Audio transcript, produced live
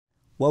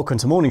Welcome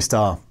to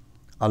Morningstar.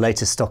 Our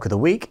latest stock of the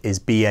week is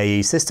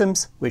BAE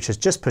Systems, which has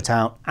just put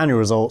out annual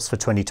results for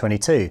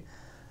 2022.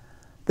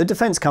 The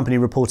defence company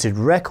reported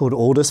record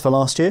orders for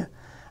last year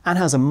and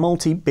has a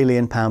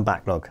multi-billion pound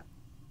backlog.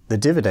 The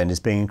dividend is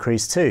being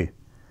increased too.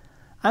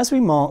 As we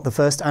mark the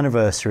first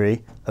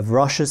anniversary of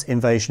Russia's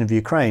invasion of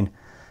Ukraine,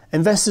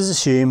 investors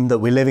assume that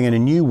we're living in a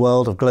new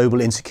world of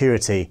global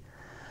insecurity,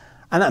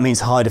 and that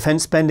means high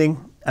defence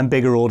spending and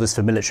bigger orders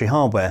for military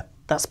hardware.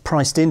 That's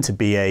priced into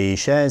BAE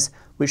shares,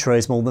 which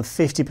rose more than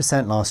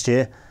 50% last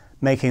year,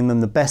 making them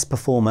the best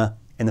performer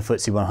in the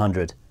FTSE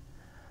 100.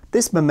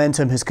 This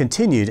momentum has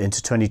continued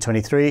into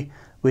 2023,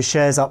 with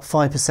shares up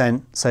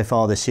 5% so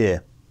far this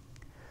year.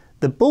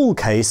 The bull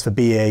case for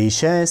BAE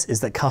shares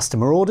is that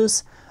customer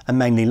orders are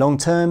mainly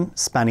long-term,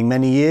 spanning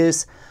many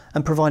years,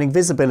 and providing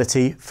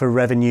visibility for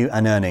revenue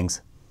and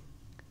earnings.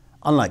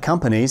 Unlike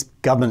companies,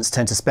 governments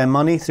tend to spend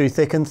money through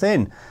thick and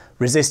thin,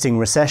 resisting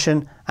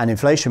recession and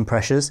inflation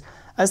pressures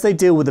as they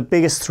deal with the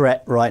biggest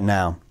threat right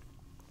now.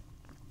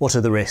 What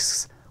are the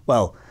risks?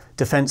 Well,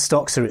 defence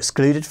stocks are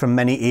excluded from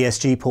many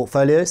ESG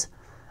portfolios,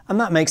 and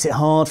that makes it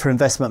hard for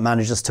investment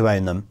managers to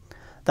own them.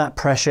 That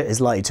pressure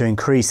is likely to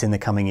increase in the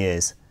coming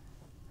years.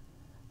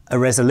 A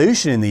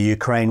resolution in the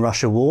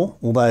Ukraine-Russia war,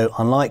 although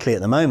unlikely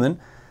at the moment,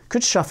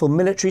 could shuffle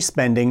military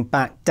spending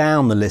back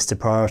down the list of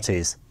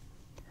priorities.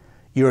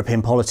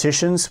 European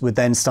politicians would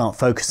then start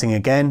focusing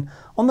again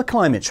on the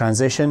climate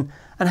transition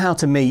and how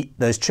to meet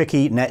those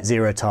tricky net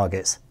zero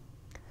targets.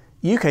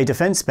 UK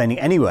defence spending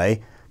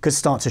anyway could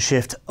start to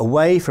shift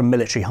away from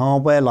military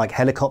hardware like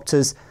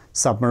helicopters,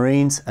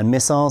 submarines and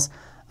missiles,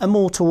 and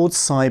more towards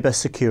cyber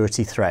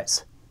security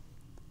threats.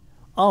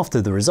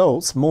 After the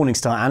results,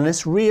 Morningstar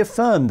analysts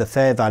reaffirmed the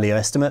fair value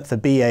estimate for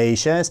BAE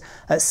shares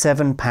at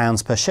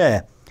 £7 per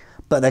share,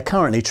 but they're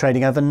currently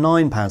trading over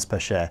 £9 per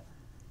share.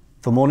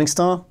 For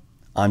Morningstar,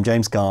 I'm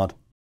James Gard.